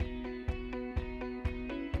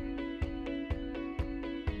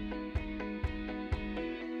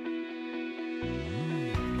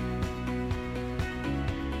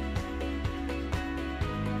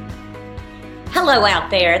Hello out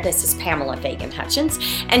there, this is Pamela Fagan Hutchins,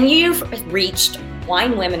 and you've reached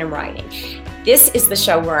Wine, Women, and Writing. This is the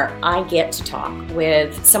show where I get to talk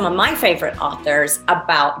with some of my favorite authors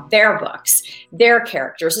about their books, their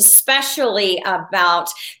characters, especially about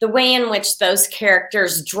the way in which those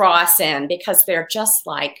characters draw us in, because they're just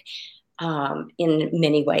like, in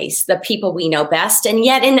many ways, the people we know best, and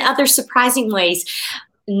yet in other surprising ways,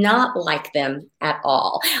 not like them at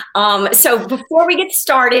all. So before we get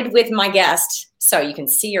started with my guest, so you can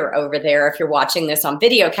see her over there if you're watching this on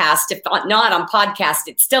videocast. If not on podcast,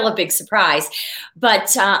 it's still a big surprise.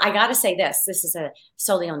 But I got to say this is a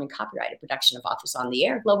solely owned and copyrighted production of Authors on the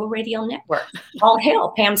Air, Global Radio Network. All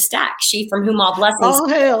hail Pam Stack, she from whom all blessings. All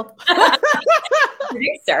hail.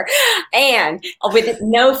 Producer. And with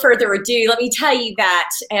no further ado, let me tell you that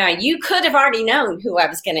you could have already known who I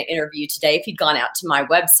was going to interview today if you'd gone out to my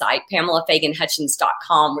website,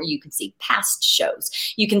 PamelaFaganHutchins.com, where you can see past shows.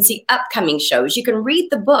 You can see upcoming shows. You can read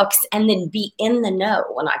the books and then be in the know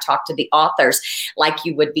when I talk to the authors like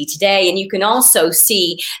you would be today. And you can also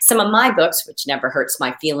see some of my books, which never hurts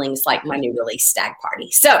my feelings, like my new release, Stag Party.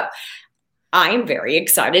 So I am very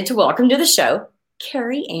excited to welcome to the show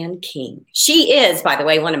Carrie Ann King. She is, by the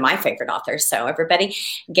way, one of my favorite authors. So everybody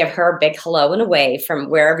give her a big hello and a wave from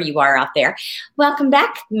wherever you are out there. Welcome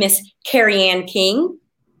back, Miss Carrie Ann King.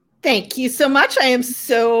 Thank you so much. I am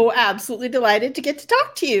so absolutely delighted to get to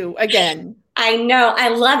talk to you again. I know. I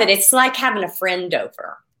love it. It's like having a friend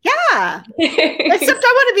over. Yeah. Except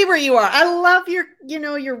I want to be where you are. I love your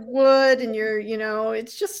wood and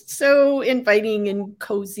it's just so inviting and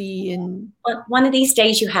cozy. And well, one of these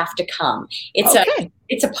days you have to come.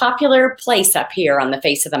 It's a popular place up here on the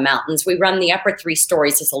face of the mountains. We run the upper 3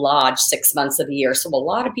 stories as a lodge 6 months of the year. So a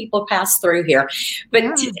lot of people pass through here.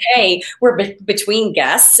 But today we're between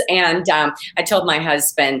guests. And I told my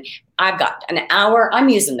husband, I've got an hour. I'm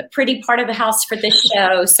using the pretty part of the house for this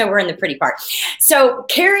show. So we're in the pretty part. So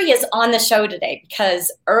Carrie is on the show today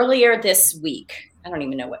because earlier this week, I don't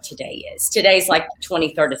even know what today is. Today's like the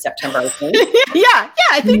 23rd of September, I think. Yeah,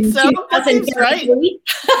 I think so. That seems right.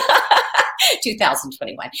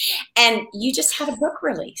 2021. And you just had a book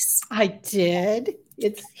release. I did.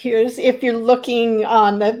 Here's, if you're looking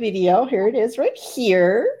on the video, here it is right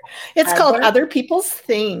here. It's called Other People's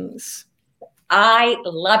Things. I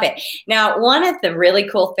love it. Now, one of the really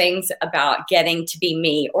cool things about getting to be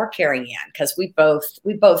me or Carrie Ann, because we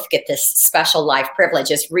both get this special life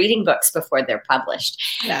privilege, is reading books before they're published.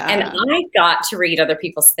 Yeah. And I got to read Other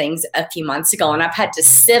People's Things a few months ago, and I've had to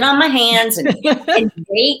sit on my hands and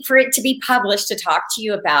wait for it to be published to talk to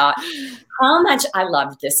you about how much I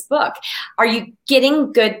loved this book. Are you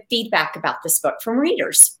getting good feedback about this book from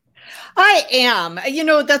readers? I am.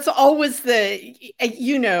 That's always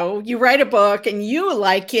you write a book and you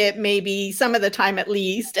like it maybe some of the time at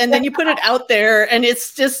least, and then you put it out there and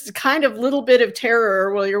it's just kind of a little bit of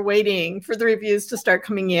terror while you're waiting for the reviews to start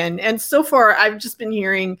coming in. And so far, I've just been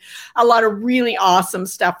hearing a lot of really awesome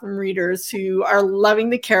stuff from readers who are loving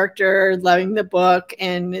the character, loving the book,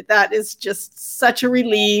 and that is just such a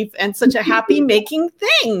relief and such a happy making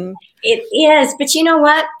thing. It is. But you know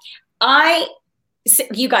what?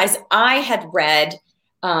 You guys, I had read,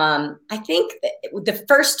 I think the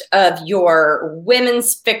first of your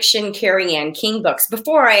women's fiction Carrie Ann King books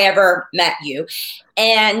before I ever met you.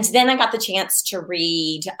 And then I got the chance to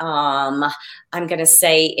read, I'm going to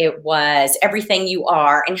say it was Everything You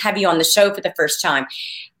Are, and have you on the show for the first time.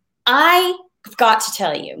 I've got to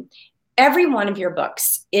tell you, every one of your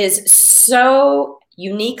books is so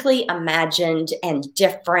uniquely imagined and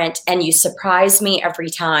different, and you surprise me every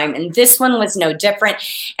time. And this one was no different,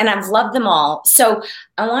 and I've loved them all. So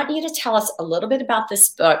I want you to tell us a little bit about this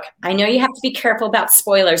book. I know you have to be careful about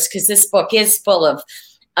spoilers because this book is full of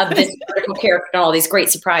this critical character and all these great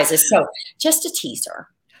surprises. So just a teaser.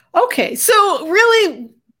 Okay, so really,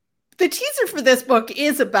 the teaser for this book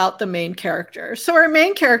is about the main character. So our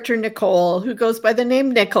main character, Nicole, who goes by the name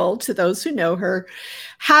Nickel to those who know her,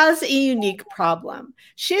 has a unique problem.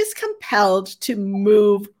 She is compelled to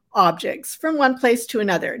move objects from one place to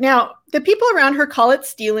another. Now, the people around her call it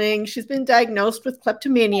stealing. She's been diagnosed with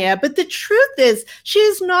kleptomania, but the truth is she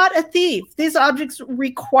is not a thief. These objects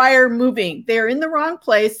require moving. They're in the wrong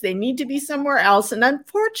place. They need to be somewhere else. And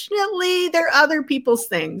unfortunately, they're other people's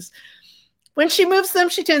things. When she moves them,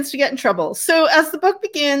 she tends to get in trouble. So as the book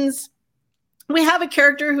begins, we have a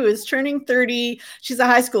character who is turning 30. She's a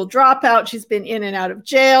high school dropout. She's been in and out of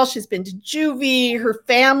jail. She's been to juvie. Her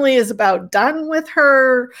family is about done with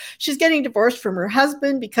her. She's getting divorced from her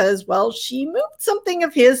husband because, well, she moved something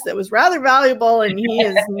of his that was rather valuable and he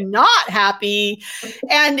is not happy.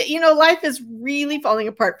 And, life is really falling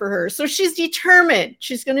apart for her. So she's determined.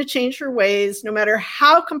 She's going to change her ways. No matter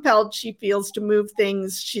how compelled she feels to move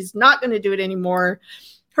things, she's not going to do it anymore.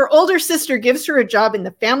 Her older sister gives her a job in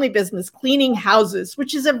the family business, cleaning houses,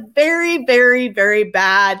 which is a very, very, very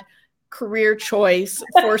bad career choice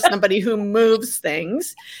for somebody who moves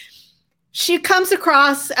things. She comes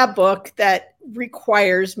across a book that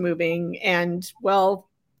requires moving, and, well,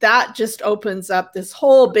 that just opens up this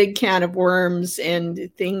whole big can of worms, and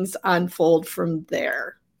things unfold from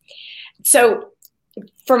there. So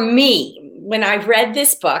for me, when I read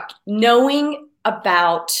this book, knowing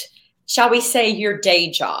about, shall we say, your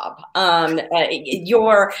day job,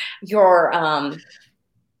 you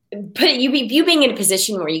being in a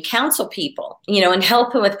position where you counsel people, and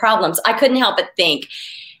help them with problems, I couldn't help but think,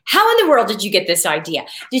 how in the world did you get this idea?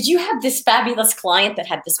 Did you have this fabulous client that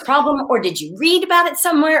had this problem, or did you read about it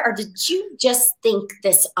somewhere, or did you just think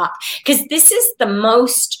this up? Because this is the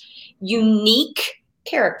most unique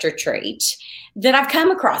character trait that I've come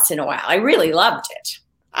across in a while. I really loved it.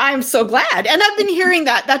 I'm so glad. And I've been hearing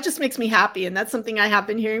that. That just makes me happy. And that's something I have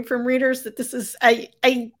been hearing from readers, that this is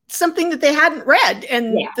something that they hadn't read,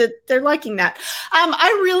 and that they're liking that.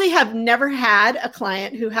 I really have never had a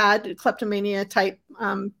client who had kleptomania type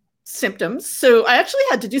symptoms. So I actually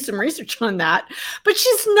had to do some research on that. But she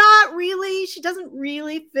doesn't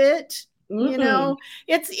really fit.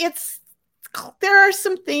 There are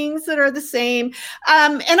some things that are the same.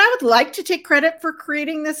 And I would like to take credit for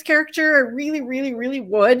creating this character. I really, really, really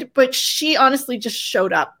would. But she honestly just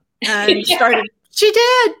showed up and started. She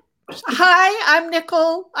did. Hi, I'm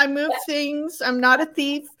Nicole. I move things. I'm not a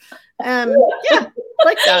thief.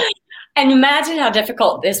 Like that. And imagine how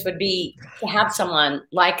difficult this would be to have someone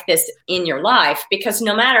like this in your life, because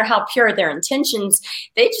no matter how pure their intentions,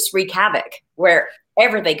 they just wreak havoc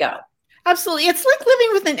wherever they go. Absolutely. It's like living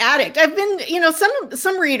with an addict. I've been,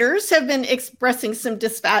 some readers have been expressing some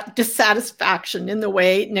dissatisfaction in the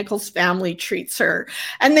way Nicole's family treats her.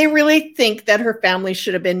 And they really think that her family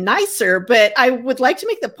should have been nicer. But I would like to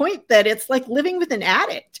make the point that it's like living with an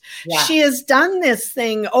addict. Yeah. She has done this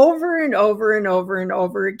thing over and over and over and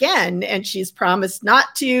over again. And she's promised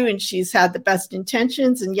not to, and she's had the best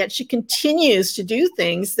intentions. And yet she continues to do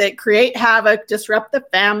things that create havoc, disrupt the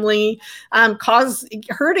family, cause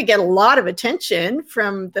her to get a lot of attention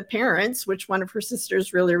from the parents, which one of her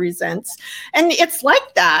sisters really resents. And it's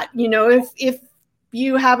like that, if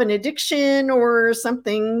you have an addiction or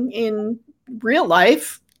something in real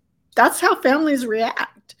life, that's how families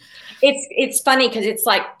react. It's funny because it's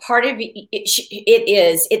like part of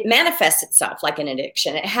it manifests itself like an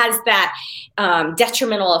addiction. It has that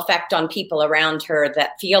detrimental effect on people around her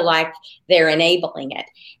that feel like they're enabling it.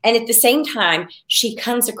 And at the same time, she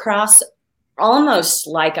comes across almost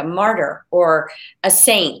like a martyr or a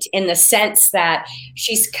saint, in the sense that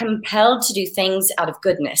she's compelled to do things out of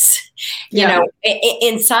goodness,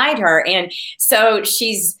 inside her. And so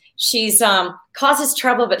she's causes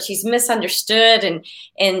trouble, but she's misunderstood, and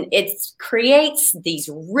it creates these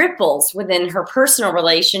ripples within her personal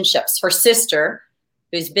relationships. Her sister,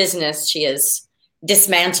 whose business she is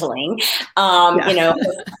dismantling, her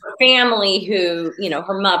family, who,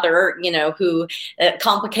 her mother, who a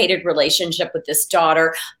complicated relationship with this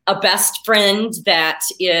daughter, a best friend that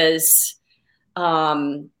is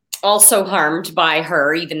also harmed by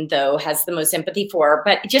her, even though has the most empathy for her,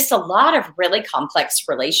 but just a lot of really complex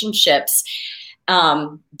relationships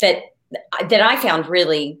that I found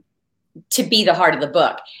really to be the heart of the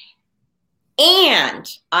book. And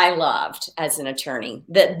I loved, as an attorney,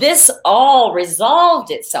 that this all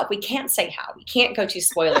resolved itself. We can't say how. We can't go too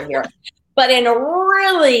spoiler here. But in a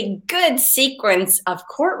really good sequence of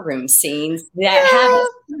courtroom scenes that have a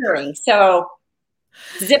hearing. So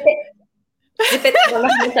zip it. Zip it. I don't know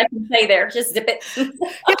how much I can say there. Just zip it.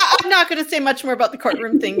 I'm not going to say much more about the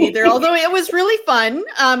courtroom thing either, although it was really fun.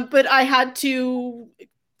 But I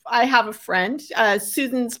have a friend,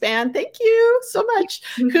 Susan Spann, thank you so much,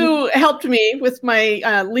 who helped me with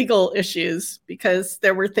my legal issues, because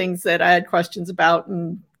there were things that I had questions about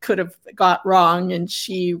and could have got wrong. And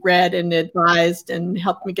she read and advised and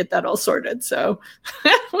helped me get that all sorted. So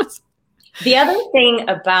the other thing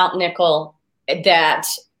about Nicole that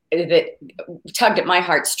tugged at my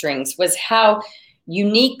heartstrings was how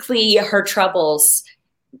uniquely her troubles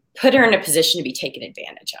put her in a position to be taken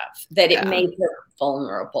advantage of, that it made her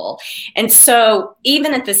vulnerable. And so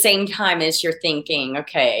even at the same time as you're thinking,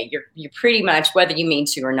 okay, you're pretty much, whether you mean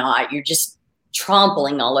to or not, you're just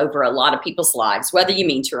trampling all over a lot of people's lives, whether you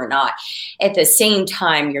mean to or not. At the same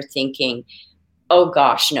time, you're thinking, oh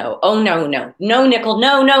gosh, no, oh no, Nicole,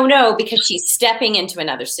 no, because she's stepping into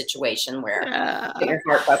another situation where your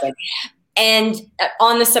heart broken. And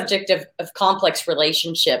on the subject of complex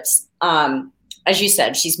relationships, as you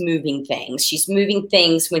said, she's moving things. She's moving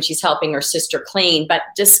things when she's helping her sister clean, but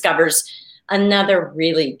discovers another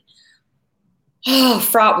really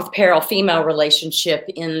fraught with peril female relationship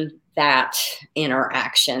in that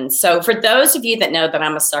interaction. So for those of you that know that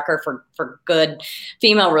I'm a sucker for good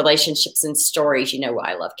female relationships and stories, you know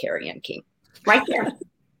why I love Carrie Ann King. Right there.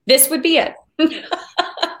 This would be it.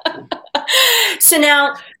 So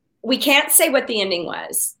now we can't say what the ending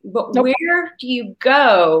was, but nope. Where do you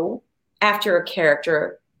go after a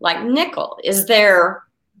character like Nicole? Is there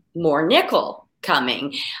more Nicole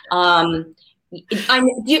coming? When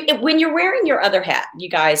you're wearing your other hat, you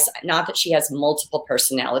guys, not that she has multiple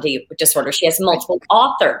personality disorder, she has multiple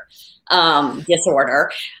author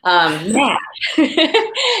disorder, Matt.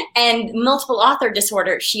 And multiple author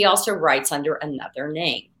disorder, she also writes under another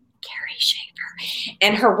name, Carrie Schaefer.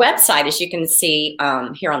 And her website, as you can see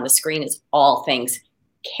here on the screen, is all things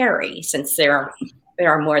Carrie, since there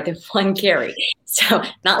are more than one Carrie. So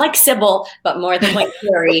not like Sybil, but more than one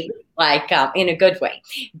Carrie, like in a good way.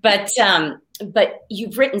 But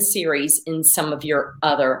you've written series in some of your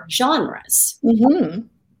other genres. Mm-hmm.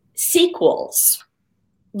 Sequels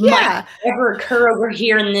might ever occur over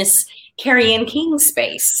here in this Carrie Ann King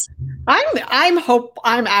space.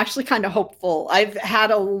 I'm actually kind of hopeful. I've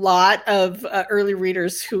had a lot of early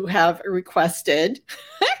readers who have requested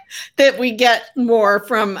that we get more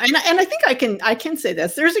from, and I think I can say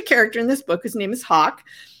this. There's a character in this book whose name is Hawk.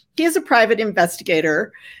 He is a private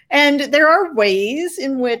investigator, and there are ways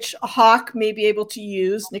in which Hawk may be able to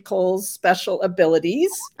use Nicole's special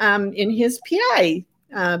abilities in his PI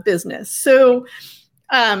business. So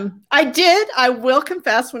I will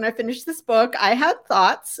confess, when I finished this book, I had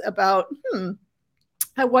thoughts about,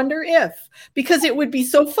 I wonder if, because it would be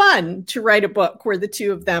so fun to write a book where the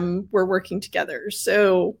two of them were working together.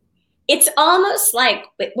 So it's almost like,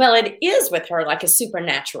 well, it is with her like a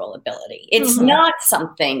supernatural ability. It's not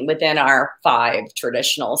something within our 5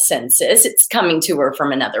 traditional senses. It's coming to her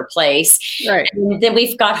from another place. Right. And then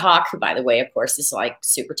we've got Hawk, who, by the way, of course, is like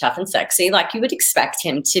super tough and sexy, like you would expect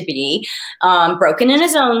him to be, broken in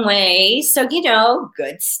his own way. So,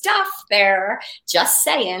 good stuff there. Just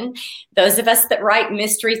saying. Those of us that write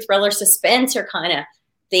mystery, thriller, suspense are kind of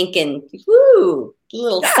thinking, woo,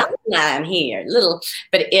 little sunline here,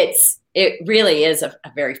 but it really is a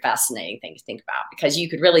very fascinating thing to think about, because you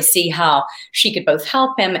could really see how she could both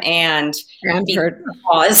help him and be the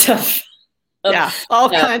cause of all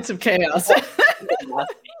kinds of chaos.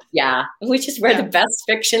 Yeah, which is where the best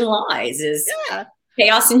fiction lies, is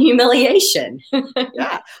chaos and humiliation.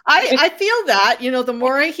 I feel that, the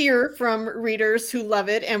more I hear from readers who love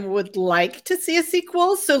it and would like to see a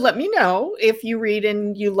sequel. So let me know if you read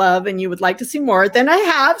and you love and you would like to see more. Then I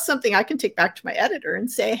have something I can take back to my editor and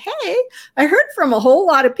say, hey, I heard from a whole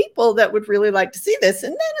lot of people that would really like to see this.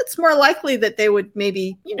 And then it's more likely that they would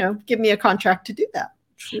maybe, give me a contract to do that.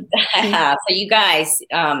 So you guys,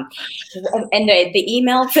 and the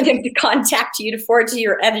email for them to contact you to forward to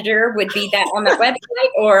your editor would be that on the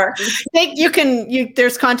website, or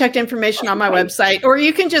there's contact information on my website, or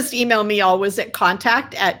you can just email me always at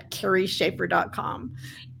contact@carrieschaefer.com.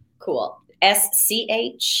 Cool.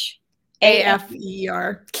 SCHAFER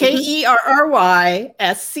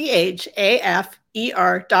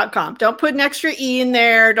KERRYSCHAFER.com. Don't put an extra E in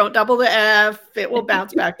there. Don't double the F. It will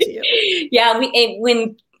bounce back to you. Yeah,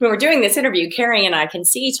 when we're doing this interview, Carrie and I can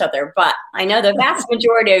see each other, but I know the vast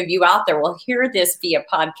majority of you out there will hear this via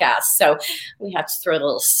podcast. So we have to throw a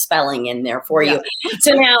little spelling in there for you.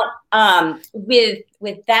 So now,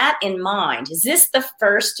 with that in mind, is this the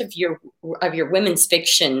first of your women's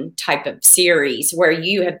fiction type of series where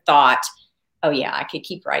you have thought, oh yeah, I could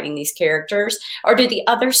keep writing these characters, or do the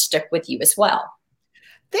others stick with you as well?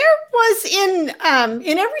 There was in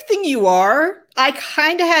Everything You Are, I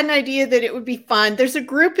kind of had an idea that it would be fun. There's a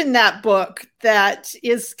group in that book that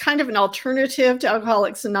is kind of an alternative to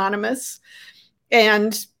Alcoholics Anonymous,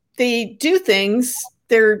 and they do things.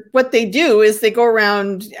 What they do is they go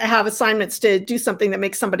around, have assignments to do something that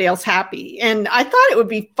makes somebody else happy. And I thought it would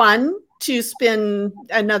be fun to spin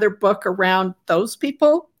another book around those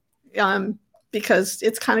people. Because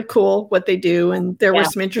it's kind of cool what they do. And there were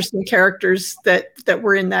some interesting characters that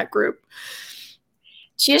were in that group.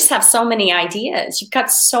 you just have so many ideas. You've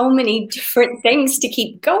got so many different things to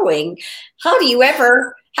keep going. How do you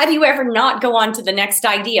ever not go on to the next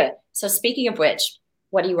idea? So speaking of which,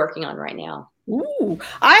 what are you working on right now? Ooh,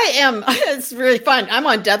 I am. It's really fun. I'm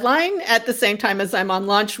on deadline at the same time as I'm on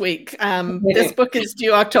launch week. This book is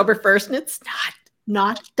due October 1st, and it's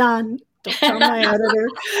not done. Don't tell my editor.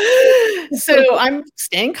 So I'm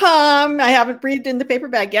staying calm. I haven't breathed in the paper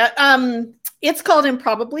bag yet. It's called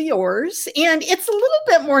Improbably Yours, and it's a little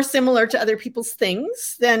bit more similar to Other People's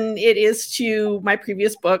Things than it is to my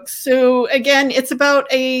previous books. So again, it's about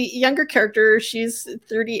a younger character. She's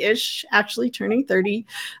 30-ish, actually turning 30.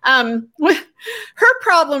 Her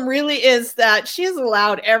problem really is that she has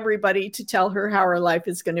allowed everybody to tell her how her life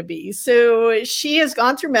is going to be. So she has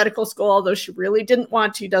gone through medical school, although she really didn't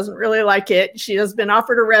want to, doesn't really like it. She has been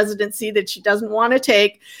offered a residency that she doesn't want to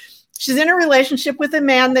take. She's in a relationship with a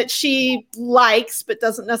man that she likes but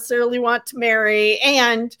doesn't necessarily want to marry.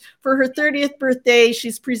 And for her 30th birthday,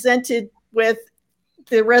 she's presented with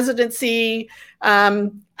the residency, a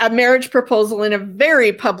marriage proposal in a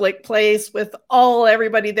very public place with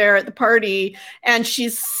everybody there at the party. And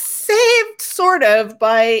she's saved sort of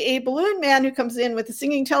by a balloon man who comes in with a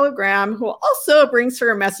singing telegram, who also brings her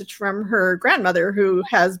a message from her grandmother, who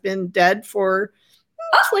has been dead for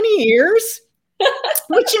 20 years.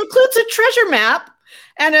 Which includes a treasure map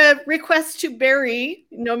and a request to bury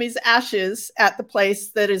Nomi's ashes at the place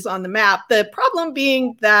that is on the map. The problem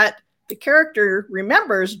being that the character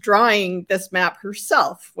remembers drawing this map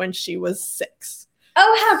herself when she was 6.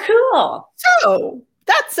 Oh, how cool. So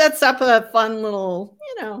that sets up a fun little,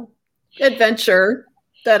 adventure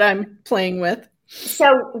that I'm playing with.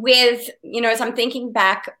 So with, as I'm thinking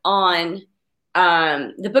back on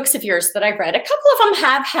the books of yours that I've read, a couple of them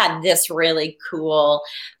have had this really cool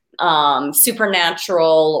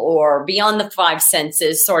supernatural or beyond the 5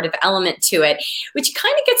 senses sort of element to it, which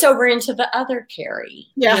kind of gets over into the other Carrie.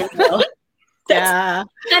 Yeah. That's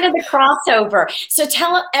kind of the crossover. So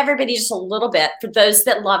tell everybody just a little bit, for those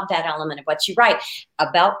that love that element of what you write,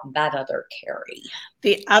 about that other Carrie.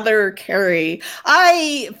 The other Carrie.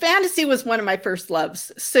 Fantasy was one of my first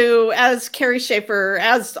loves. So as Carrie Schaefer,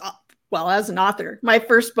 as an author, my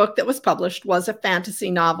first book that was published was a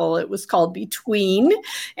fantasy novel. It was called Between,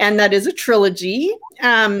 and that is a trilogy.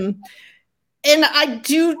 And I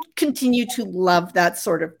do continue to love that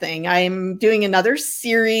sort of thing. I'm doing another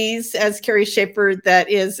series as Carrie Schaefer that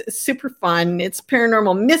is super fun. It's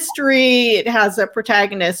paranormal mystery. It has a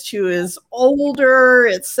protagonist who is older.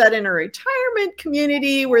 It's set in a retirement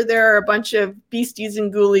community where there are a bunch of beasties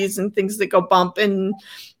and ghoulies and things that go bump, and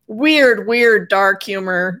weird, dark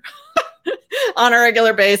humor on a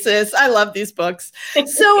regular basis. I love these books.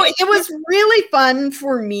 So it was really fun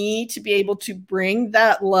for me to be able to bring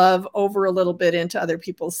that love over a little bit into Other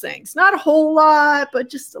People's Things. Not a whole lot, but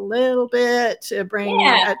just a little bit, to bring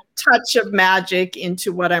a touch of magic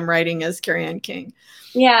into what I'm writing as Carrie Ann King.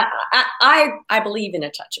 Yeah, I believe in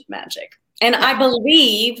a touch of magic. And I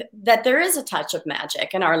believe that there is a touch of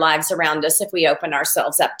magic in our lives around us if we open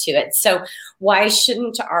ourselves up to it. So why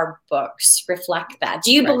shouldn't our books reflect that?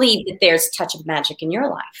 Do you believe that there's a touch of magic in your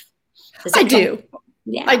life? I do.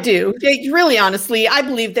 Yeah. I do. Really, honestly, I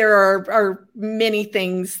believe there are many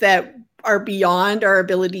things that are beyond our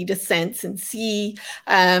ability to sense and see.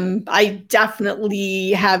 I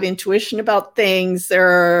definitely have intuition about things. There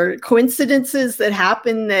are coincidences that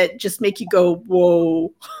happen that just make you go,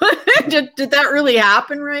 whoa, did that really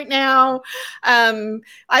happen right now?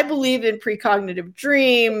 I believe in precognitive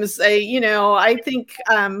dreams. I think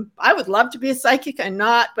I would love to be a psychic. I'm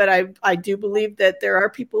not, but I do believe that there are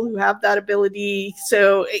people who have that ability.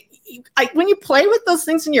 So when you play with those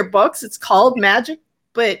things in your books, it's called magic.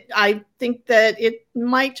 But I think that it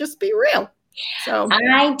might just be real. So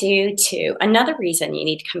I do too. Another reason you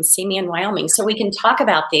need to come see me in Wyoming, so we can talk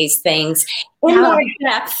about these things in more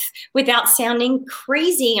depth without sounding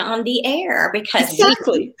crazy on the air, because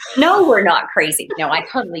we're not crazy. No, I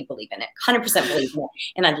totally believe in it. 100% believe in it.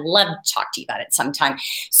 And I'd love to talk to you about it sometime.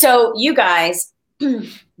 So you guys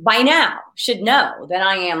by now should know that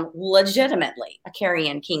I am legitimately a Carrie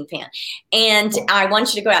Ann King fan. And I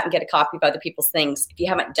want you to go out and get a copy of Other People's Things if you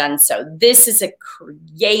haven't done so. This is a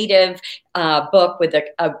creative book with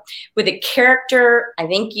a character. I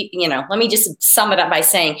think, let me just sum it up by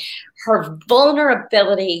saying her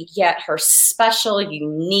vulnerability, yet her special,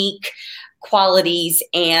 unique qualities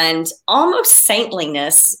and almost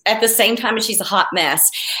saintliness at the same time as she's a hot mess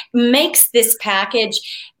makes this package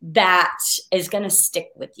that is going to stick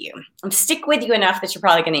with you. Stick with you enough that you're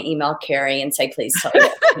probably going to email Carrie and say, please tell us.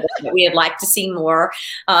 We'd like to see more,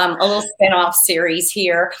 a little spinoff series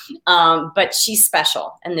here. But she's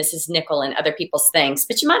special. And this is Nicole and other people's things.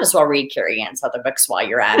 But you might as well read Carrie Ann's other books while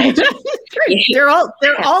you're at it. They're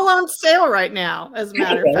all on sale right now, as a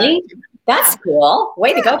matter of fact. That's cool.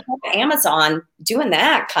 Way to go, Amazon, doing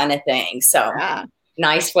that kind of thing. So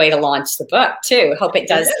nice way to launch the book too. Hope it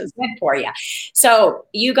does good for you. So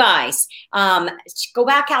you guys, go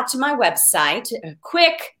back out to my website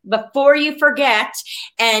quick before you forget,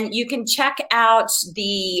 and you can check out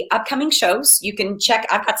the upcoming shows. You can check,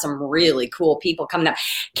 I've got some really cool people coming up.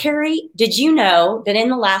 Carrie, did you know that in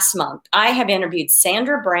the last month, I have interviewed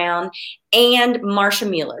Sandra Brown and Marsha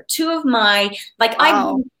Mueller, two of my,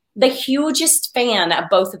 I'm the hugest fan of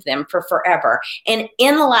both of them for forever. And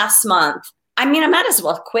in the last month, I mean, I might as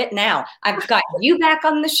well quit now. I've got you back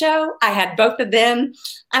on the show. I had both of them.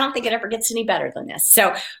 I don't think it ever gets any better than this.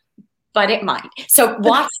 So, but it might. So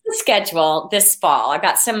watch the schedule this fall. I've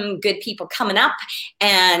got some good people coming up,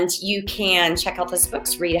 and you can check out those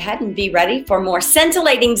books, read ahead, and be ready for more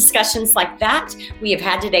scintillating discussions like that we have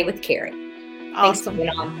had today with Carrie. Awesome.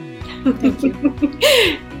 Thanks for being on. Thank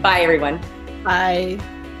you. Bye, everyone. Bye.